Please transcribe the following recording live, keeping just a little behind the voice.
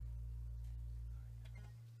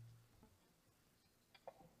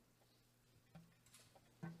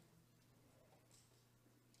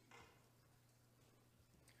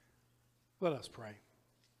Let us pray.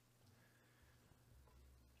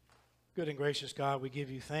 Good and gracious God, we give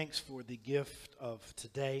you thanks for the gift of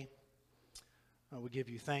today. We give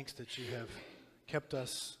you thanks that you have kept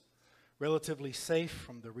us relatively safe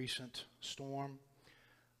from the recent storm.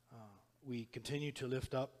 We continue to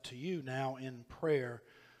lift up to you now in prayer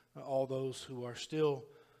all those who are still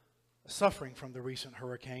suffering from the recent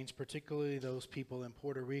hurricanes, particularly those people in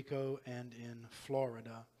Puerto Rico and in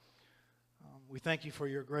Florida. We thank you for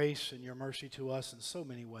your grace and your mercy to us in so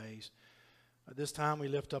many ways. At this time, we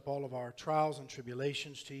lift up all of our trials and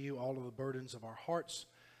tribulations to you, all of the burdens of our hearts,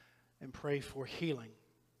 and pray for healing,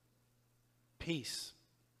 peace,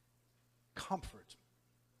 comfort,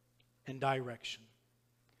 and direction.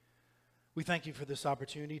 We thank you for this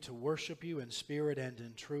opportunity to worship you in spirit and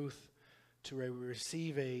in truth, to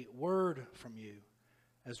receive a word from you,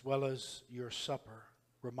 as well as your supper,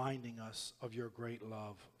 reminding us of your great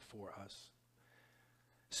love for us.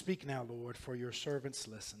 Speak now, Lord, for your servants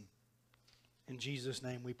listen. In Jesus'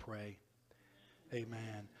 name we pray.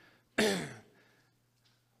 Amen.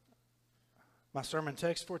 My sermon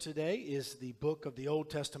text for today is the book of the Old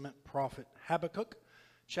Testament prophet Habakkuk,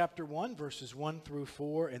 chapter 1, verses 1 through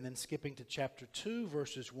 4, and then skipping to chapter 2,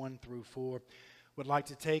 verses 1 through 4. Would like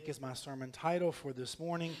to take as my sermon title for this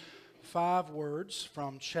morning, 5 words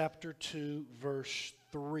from chapter 2, verse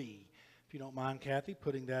 3. If you don't mind, Kathy,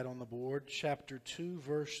 putting that on the board. Chapter 2,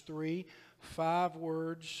 verse 3, 5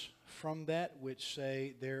 words from that which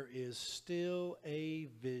say, there is still a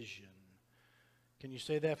vision. Can you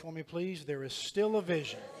say that for me, please? There is still a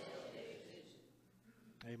vision.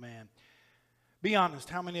 Amen. Be honest,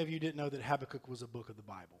 how many of you didn't know that Habakkuk was a book of the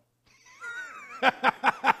Bible?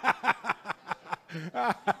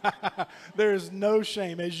 There is no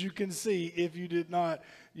shame, as you can see. If you did not,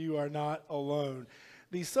 you are not alone.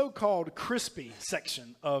 The so-called crispy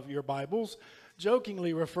section of your Bibles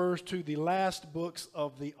jokingly refers to the last books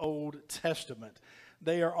of the Old Testament.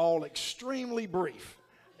 They are all extremely brief,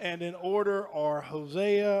 and in order are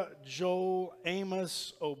Hosea, Joel,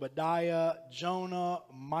 Amos, Obadiah, Jonah,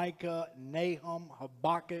 Micah, Nahum,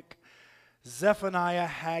 Habakkuk, Zephaniah,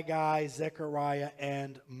 Haggai, Zechariah,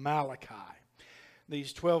 and Malachi.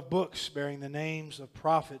 These 12 books bearing the names of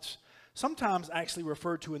prophets, sometimes actually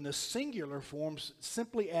referred to in the singular forms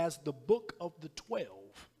simply as the Book of the 12,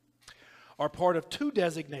 are part of 2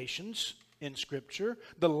 designations in Scripture,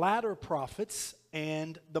 the latter prophets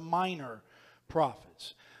and the minor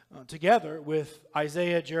prophets. Together with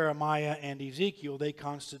Isaiah, Jeremiah, and Ezekiel, they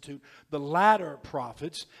constitute the latter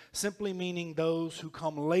prophets, simply meaning those who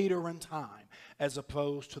come later in time, as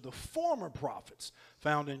opposed to the former prophets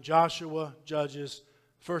found in Joshua, Judges,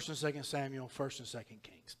 1st and 2nd Samuel, 1st and 2nd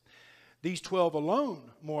Kings. These 12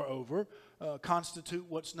 alone, moreover, constitute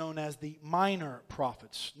what's known as the minor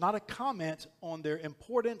prophets. Not a comment on their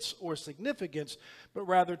importance or significance, but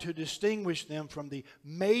rather to distinguish them from the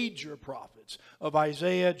major prophets of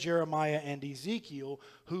Isaiah, Jeremiah, and Ezekiel,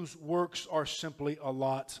 whose works are simply a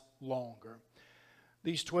lot longer.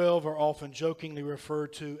 These 12 are often jokingly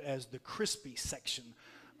referred to as the crispy section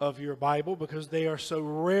of your Bible because they are so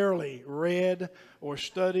rarely read or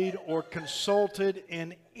studied or consulted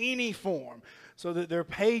in any form, so that their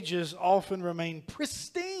pages often remain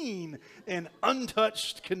pristine in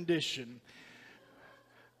untouched condition,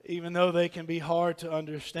 even though they can be hard to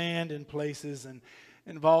understand in places and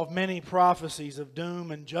involve many prophecies of doom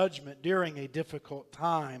and judgment during a difficult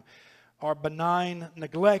time. Our benign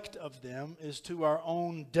neglect of them is to our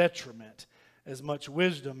own detriment, as much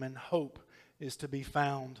wisdom and hope is to be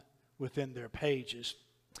found within their pages.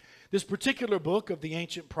 This particular book of the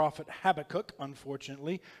ancient prophet Habakkuk,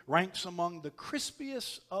 unfortunately, ranks among the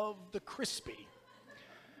crispiest of the crispy.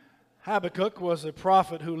 Habakkuk was a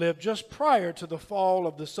prophet who lived just prior to the fall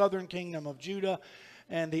of the southern kingdom of Judah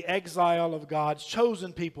and the exile of God's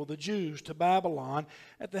chosen people, the Jews, to Babylon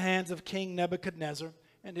at the hands of King Nebuchadnezzar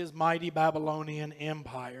and his mighty Babylonian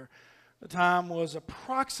empire. The time was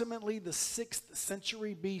approximately the 6th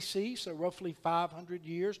century BC, so roughly 500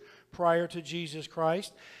 years prior to Jesus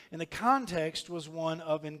Christ. And the context was one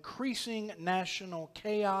of increasing national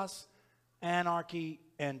chaos, anarchy,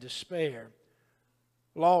 and despair.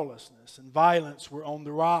 Lawlessness and violence were on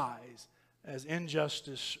the rise as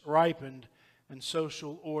injustice ripened and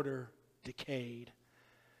social order decayed.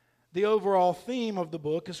 The overall theme of the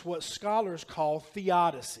book is what scholars call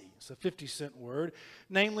theodicy. It's a 50-cent word,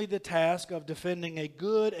 namely the task of defending a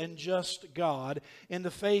good and just God in the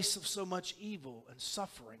face of so much evil and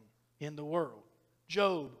suffering in the world.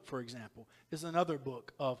 Job, for example, is another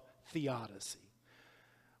book of theodicy.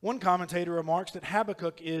 One commentator remarks that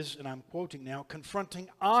Habakkuk is, and I'm quoting now, confronting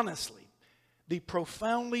honestly the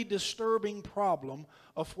profoundly disturbing problem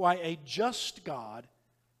of why a just God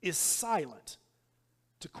is silent.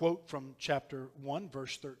 To quote from chapter 1,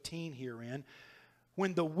 verse 13 herein,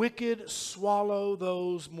 when the wicked swallow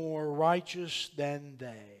those more righteous than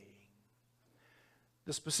they.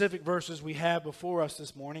 The specific verses we have before us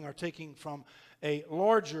this morning are taken from a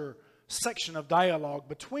larger section of dialogue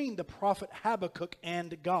between the prophet Habakkuk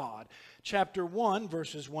and God. Chapter 1,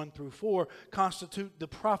 verses 1 through 4, constitute the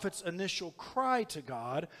prophet's initial cry to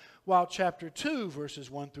God, while chapter 2,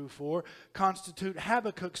 verses 1 through 4, constitute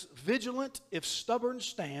Habakkuk's vigilant, if stubborn,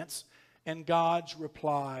 stance and God's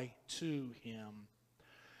reply to him.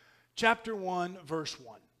 Chapter 1, verse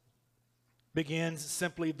 1 begins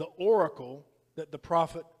simply the oracle that the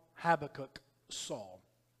prophet Habakkuk saw.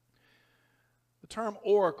 The term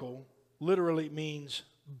oracle literally means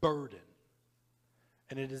burden,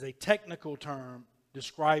 and it is a technical term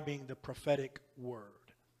describing the prophetic word.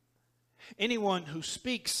 Anyone who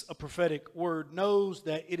speaks a prophetic word knows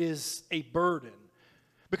that it is a burden,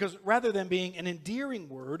 because rather than being an endearing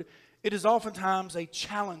word, it is oftentimes a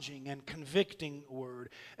challenging and convicting word,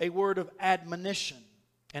 a word of admonition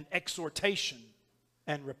and exhortation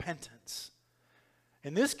and repentance.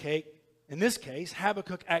 In this case,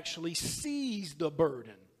 Habakkuk actually sees the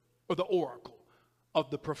burden or the oracle of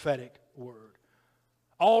the prophetic word.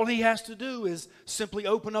 All he has to do is simply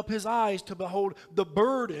open up his eyes to behold the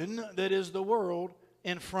burden that is the world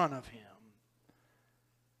in front of him.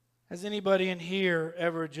 Has anybody in here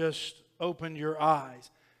ever just opened your eyes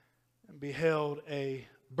and beheld a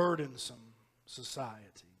burdensome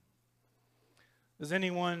society? Does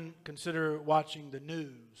anyone consider watching the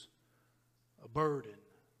news a burden?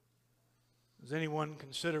 Does anyone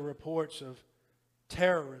consider reports of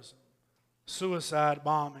terrorism, suicide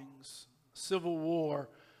bombings, civil war,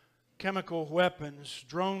 chemical weapons,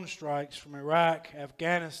 drone strikes from Iraq,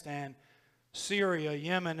 Afghanistan, Syria,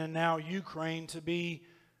 Yemen, and now Ukraine to be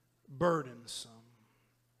burdensome?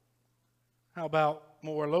 How about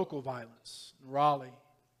more local violence in Raleigh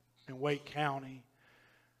and Wake County?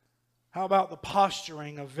 How about the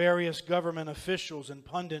posturing of various government officials and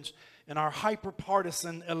pundits in our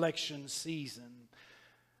hyper-partisan election season?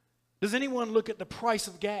 Does anyone look at the price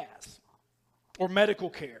of gas or medical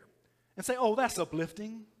care and say, oh, that's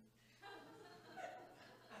uplifting?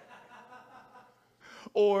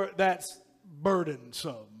 Or that's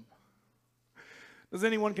burdensome? Does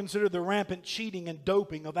anyone consider the rampant cheating and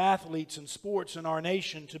doping of athletes and sports in our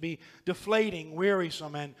nation to be deflating,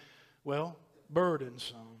 wearisome, and, well,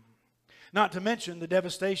 burdensome? Not to mention the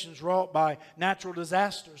devastations wrought by natural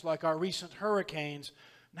disasters like our recent hurricanes.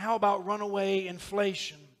 And how about runaway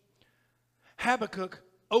inflation? Habakkuk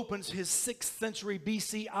opens his 6th century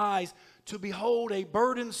BC eyes to behold a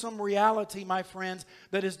burdensome reality, my friends,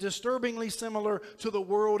 that is disturbingly similar to the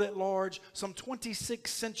world at large some 26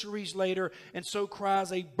 centuries later, and so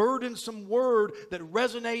cries a burdensome word that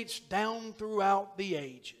resonates down throughout the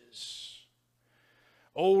ages.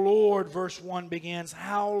 O Lord, verse 1 begins,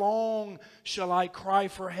 how long shall I cry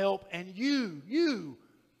for help, and you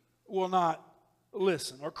will not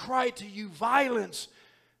listen? Or cry to you violence,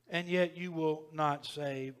 and yet you will not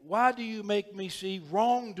save? Why do you make me see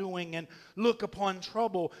wrongdoing and look upon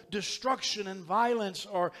trouble? Destruction and violence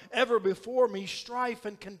are ever before me. Strife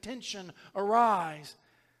and contention arise.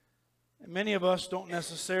 And many of us don't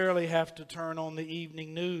necessarily have to turn on the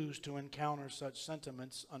evening news to encounter such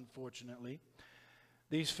sentiments, unfortunately.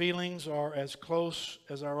 These feelings are as close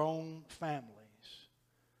as our own families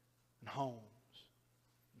and homes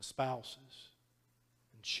and spouses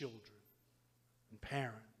and children and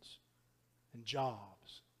parents and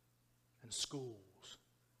jobs and schools.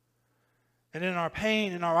 And in our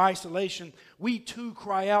pain and our isolation, we too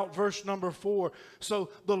cry out, verse number 4. So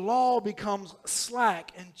the law becomes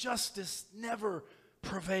slack and justice never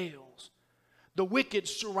prevails. The wicked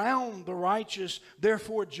surround the righteous,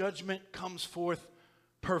 therefore judgment comes forth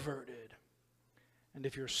perverted. And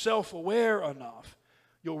if you're self-aware enough,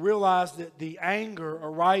 you'll realize that the anger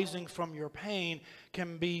arising from your pain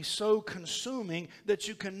can be so consuming that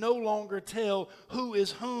you can no longer tell who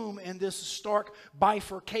is whom in this stark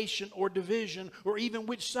bifurcation or division, or even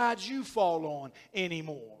which sides you fall on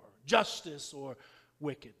anymore, justice or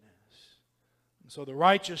wickedness. And so the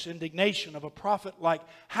righteous indignation of a prophet like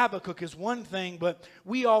Habakkuk is one thing, but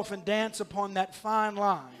we often dance upon that fine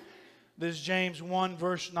line. This is James 1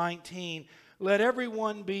 verse 19. Let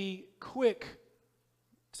everyone be quick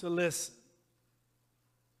to listen,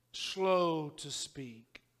 slow to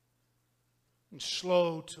speak, and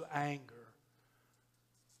slow to anger.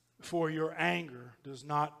 For your anger does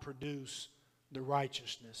not produce the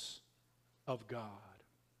righteousness of God.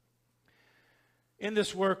 In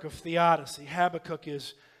this work of theodicy, Habakkuk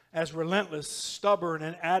is as relentless, stubborn,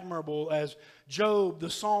 and admirable as Job, the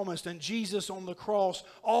psalmist, and Jesus on the cross,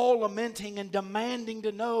 all lamenting and demanding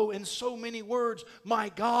to know in so many words, my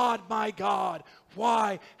God,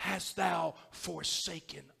 why hast thou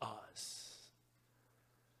forsaken us?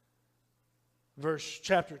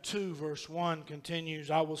 Chapter 2, verse 1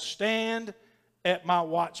 continues, I will stand at my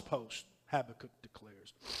watchpost, Habakkuk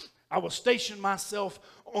declares. I will station myself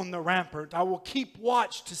on the rampart. I will keep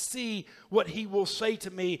watch to see what he will say to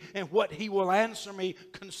me and what he will answer me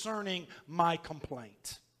concerning my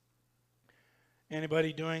complaint.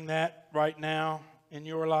 Anybody doing that right now in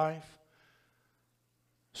your life?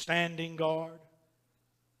 Standing guard,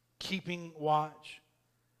 keeping watch,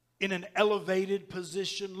 in an elevated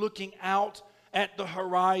position, looking out at the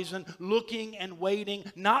horizon, looking and waiting,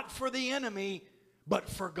 not for the enemy, but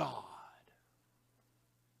for God.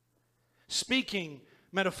 Speaking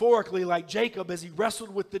metaphorically like Jacob as he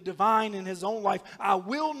wrestled with the divine in his own life, I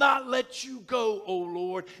will not let you go, O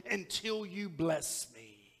Lord, until you bless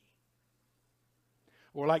me.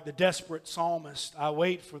 Or like the desperate psalmist, I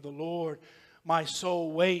wait for the Lord. My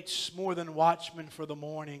soul waits more than watchmen for the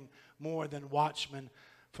morning, more than watchmen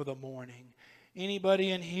for the morning.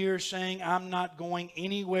 Anybody in here saying, I'm not going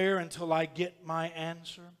anywhere until I get my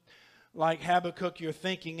answer? Like Habakkuk, you're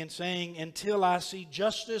thinking and saying, until I see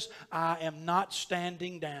justice, I am not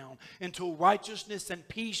standing down. Until righteousness and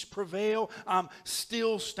peace prevail, I'm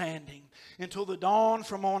still standing. Until the dawn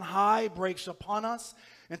from on high breaks upon us,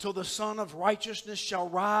 until the sun of righteousness shall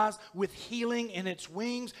rise with healing in its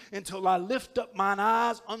wings, until I lift up mine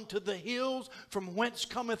eyes unto the hills from whence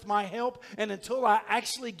cometh my help, and until I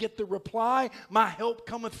actually get the reply, my help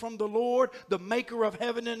cometh from the Lord, the maker of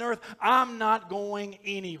heaven and earth, I'm not going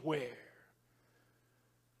anywhere.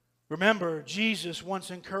 Remember, Jesus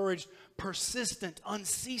once encouraged persistent,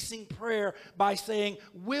 unceasing prayer by saying,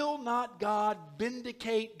 will not God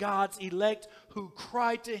vindicate God's elect who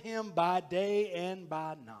cry to him by day and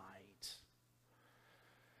by night?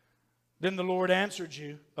 Then the Lord answered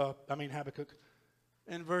Habakkuk,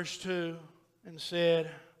 in verse 2 and said,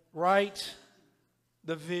 write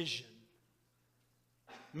the vision,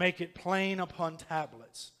 make it plain upon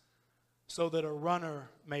tablets, so that a runner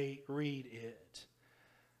may read it.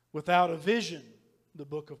 Without a vision, the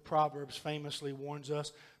book of Proverbs famously warns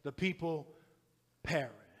us, the people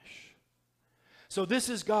perish. So this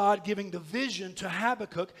is God giving the vision to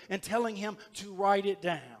Habakkuk and telling him to write it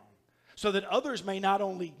down so that others may not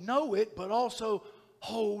only know it, but also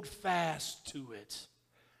hold fast to it.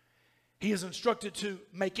 He is instructed to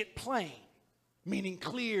make it plain, meaning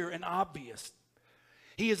clear and obvious.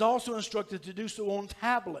 He is also instructed to do so on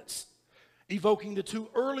tablets, evoking the two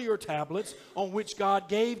earlier tablets on which God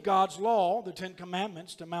gave God's law, the Ten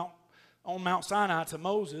Commandments, on Mount Sinai to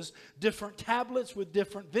Moses. Different tablets with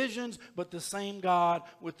different visions, but the same God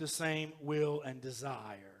with the same will and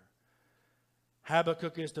desire.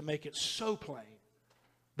 Habakkuk is to make it so plain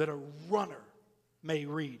that a runner may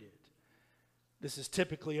read it. This is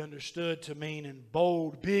typically understood to mean in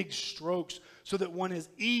bold, big strokes so that one is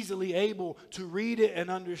easily able to read it and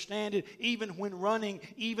understand it, even when running,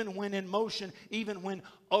 even when in motion, even when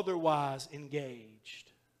otherwise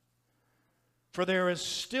engaged. For there is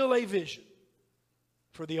still a vision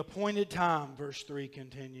for the appointed time, verse 3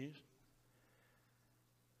 continues.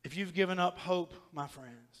 If you've given up hope, my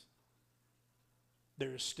friends,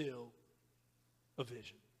 there is still a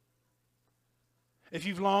vision. If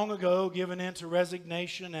you've long ago given in to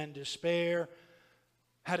resignation and despair,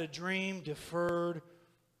 had a dream deferred,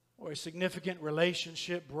 or a significant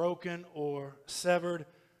relationship broken or severed,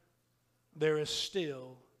 there is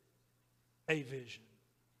still a vision.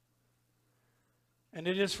 And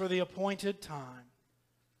it is for the appointed time.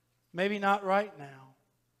 Maybe not right now.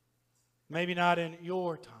 Maybe not in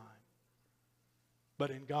your time. But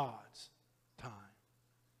in God's time.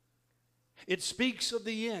 It speaks of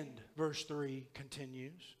the end, verse 3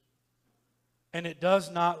 continues. And it does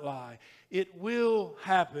not lie. It will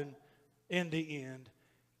happen in the end.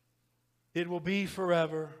 It will be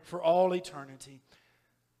forever, for all eternity.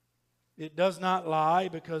 It does not lie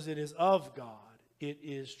because it is of God. It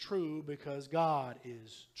is true because God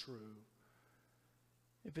is true.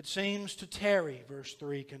 If it seems to tarry, verse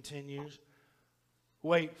 3 continues,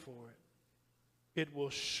 wait for it. It will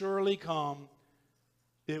surely come.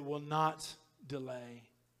 It will not delay.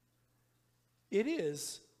 It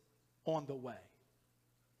is on the way.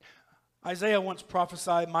 Isaiah once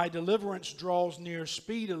prophesied, my deliverance draws near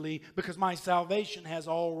speedily because my salvation has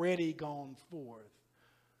already gone forth.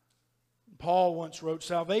 Paul once wrote,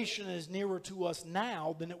 salvation is nearer to us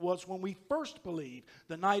now than it was when we first believed.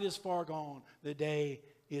 The night is far gone, the day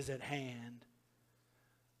is at hand.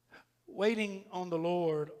 Waiting on the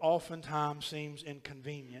Lord oftentimes seems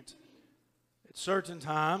inconvenient. At certain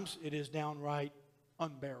times, it is downright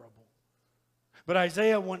unbearable. But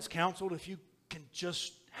Isaiah once counseled, if you can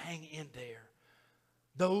just hang in there,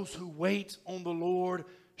 those who wait on the Lord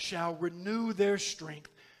shall renew their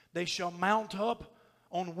strength. They shall mount up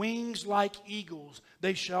on wings like eagles.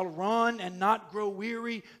 They shall run and not grow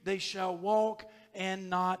weary. They shall walk and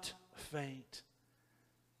not faint.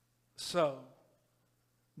 So,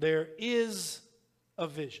 there is a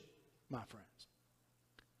vision, my friends.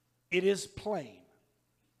 It is plain,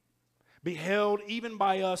 beheld even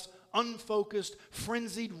by us unfocused,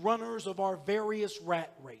 frenzied runners of our various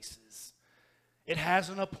rat races. It has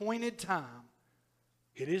an appointed time.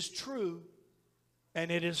 It is true, and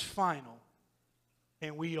it is final,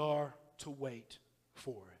 and we are to wait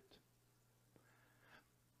for it.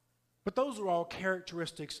 But those are all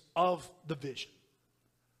characteristics of the vision.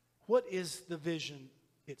 What is the vision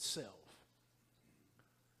itself?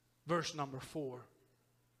 Verse number 4.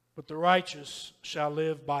 But the righteous shall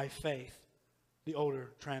live by faith, the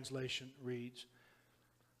older translation reads.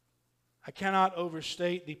 I cannot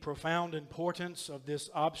overstate the profound importance of this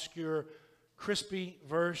obscure, crispy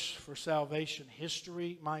verse for salvation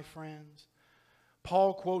history, my friends.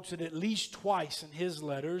 Paul quotes it at least twice in his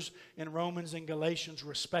letters in Romans and Galatians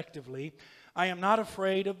respectively. I am not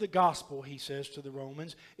afraid of the gospel, he says to the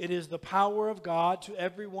Romans. It is the power of God to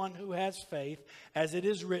everyone who has faith. As it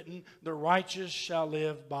is written, the righteous shall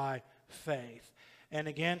live by faith. And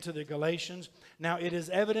again to the Galatians, now it is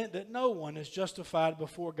evident that no one is justified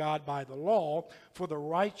before God by the law, for the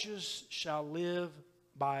righteous shall live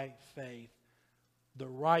by faith. The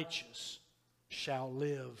righteous shall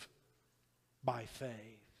live by faith.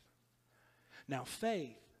 Now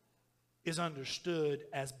faith is understood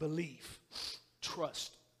as belief,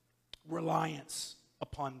 trust, reliance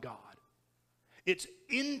upon God. Its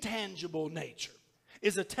intangible nature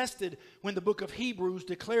is attested when the book of Hebrews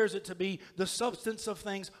declares it to be the substance of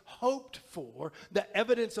things hoped for, the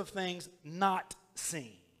evidence of things not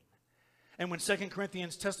seen. And when 2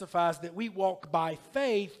 Corinthians testifies that we walk by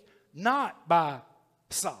faith, not by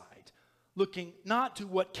sight, looking not to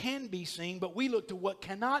what can be seen, but we look to what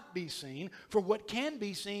cannot be seen. For what can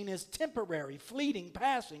be seen is temporary, fleeting,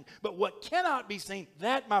 passing. But what cannot be seen,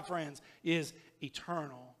 that, my friends, is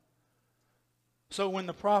eternal. So when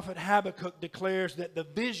the prophet Habakkuk declares that the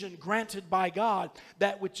vision granted by God,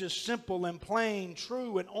 that which is simple and plain,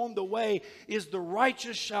 true and on the way, is the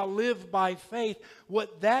righteous shall live by faith,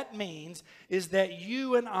 what that means is that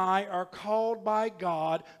you and I are called by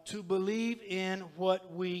God to believe in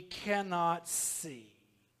what we cannot see.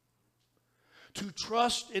 To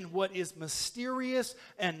trust in what is mysterious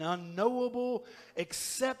and unknowable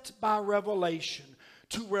except by revelation.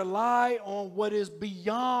 To rely on what is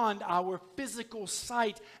beyond our physical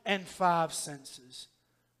sight and five senses.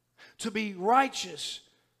 To be righteous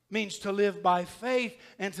means to live by faith,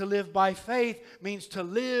 and to live by faith means to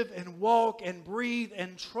live and walk and breathe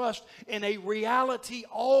and trust in a reality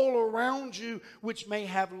all around you which may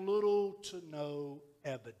have little to no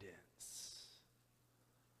evidence.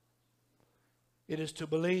 It is to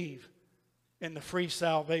believe in the free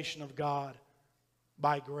salvation of God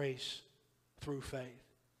by grace through faith.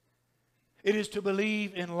 It is to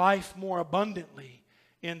believe in life more abundantly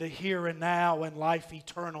in the here and now and life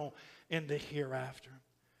eternal in the hereafter.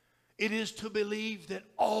 It is to believe that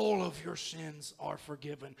all of your sins are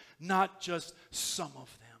forgiven, not just some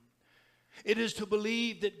of them. It is to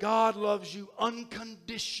believe that God loves you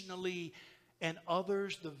unconditionally and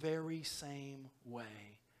others the very same way.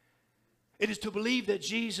 It is to believe that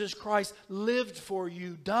Jesus Christ lived for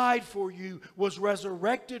you, died for you, was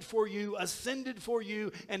resurrected for you, ascended for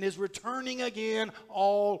you, and is returning again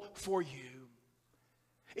all for you.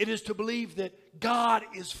 It is to believe that God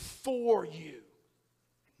is for you,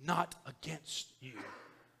 not against you.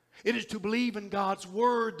 It is to believe in God's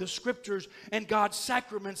Word, the Scriptures, and God's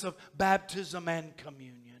sacraments of baptism and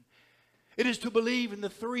communion. It is to believe in the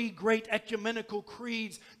three great ecumenical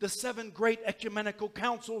creeds, the seven great ecumenical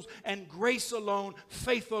councils, and grace alone,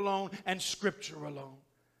 faith alone, and Scripture alone.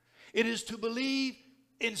 It is to believe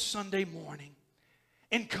in Sunday morning,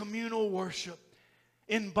 in communal worship,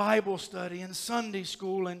 in Bible study, in Sunday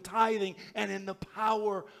school, in tithing, and in the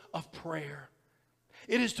power of prayer.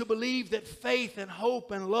 It is to believe that faith and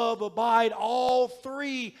hope and love abide, all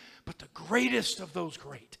three, but the greatest of those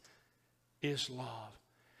great is love.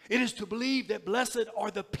 It is to believe that blessed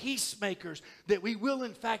are the peacemakers, that we will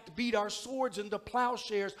in fact beat our swords into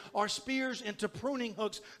plowshares, our spears into pruning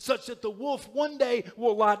hooks, such that the wolf one day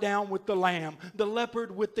will lie down with the lamb, the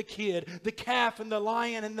leopard with the kid, the calf and the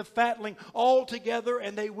lion and the fatling all together,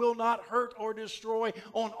 and they will not hurt or destroy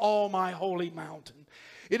on all my holy mountain.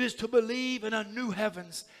 It is to believe in a new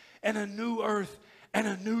heavens and a new earth and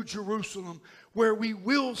a new Jerusalem, where we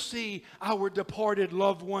will see our departed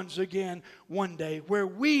loved ones again one day, where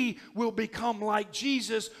we will become like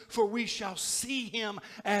Jesus, for we shall see him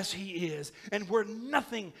as he is, and where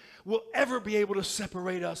nothing will ever be able to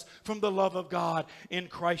separate us from the love of God in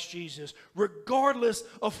Christ Jesus, regardless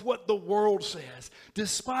of what the world says,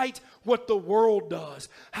 despite what the world does.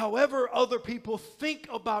 However other people think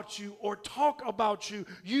about you or talk about you,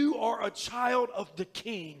 you are a child of the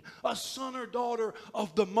King, a son or daughter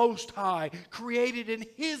of the Most High, created in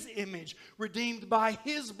his image, redeemed by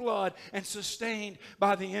his blood, and sustained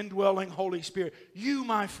by the indwelling Holy Spirit. You,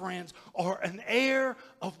 my friends, are an heir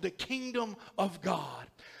of the kingdom of God.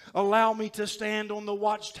 Allow me to stand on the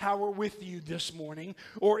watchtower with you this morning,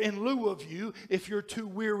 or in lieu of you if you're too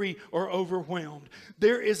weary or overwhelmed.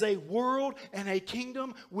 There is a world and a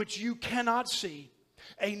kingdom which you cannot see.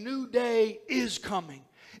 A new day is coming.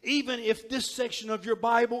 Even if this section of your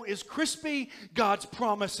Bible is crispy, God's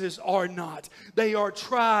promises are not. They are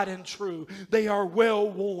tried and true. They are well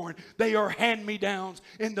worn. They are hand-me-downs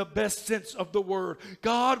in the best sense of the word.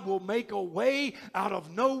 God will make a way out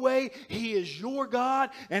of no way. He is your God,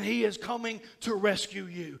 and he is coming to rescue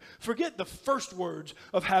you. Forget the first words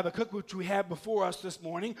of Habakkuk, which we have before us this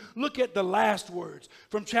morning. Look at the last words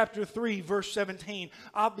from chapter 3, verse 17,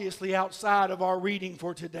 obviously outside of our reading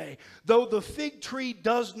for today. Though the fig tree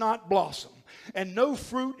does not blossom, and no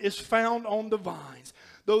fruit is found on the vines,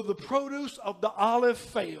 though the produce of the olive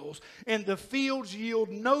fails, and the fields yield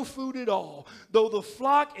no food at all, though the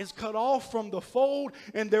flock is cut off from the fold,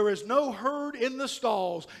 and there is no herd in the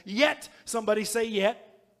stalls, yet, somebody say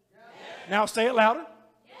yet. Yes. Now say it louder.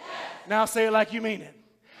 Yes. Now say it like you mean it.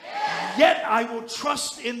 Yet I will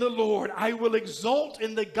trust in the Lord. I will exult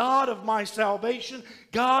in the God of my salvation.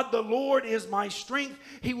 God, the Lord, is my strength.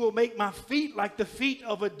 He will make my feet like the feet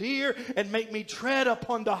of a deer and make me tread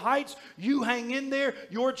upon the heights. You hang in there.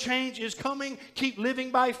 Your change is coming. Keep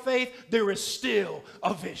living by faith. There is still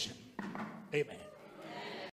a vision. Amen.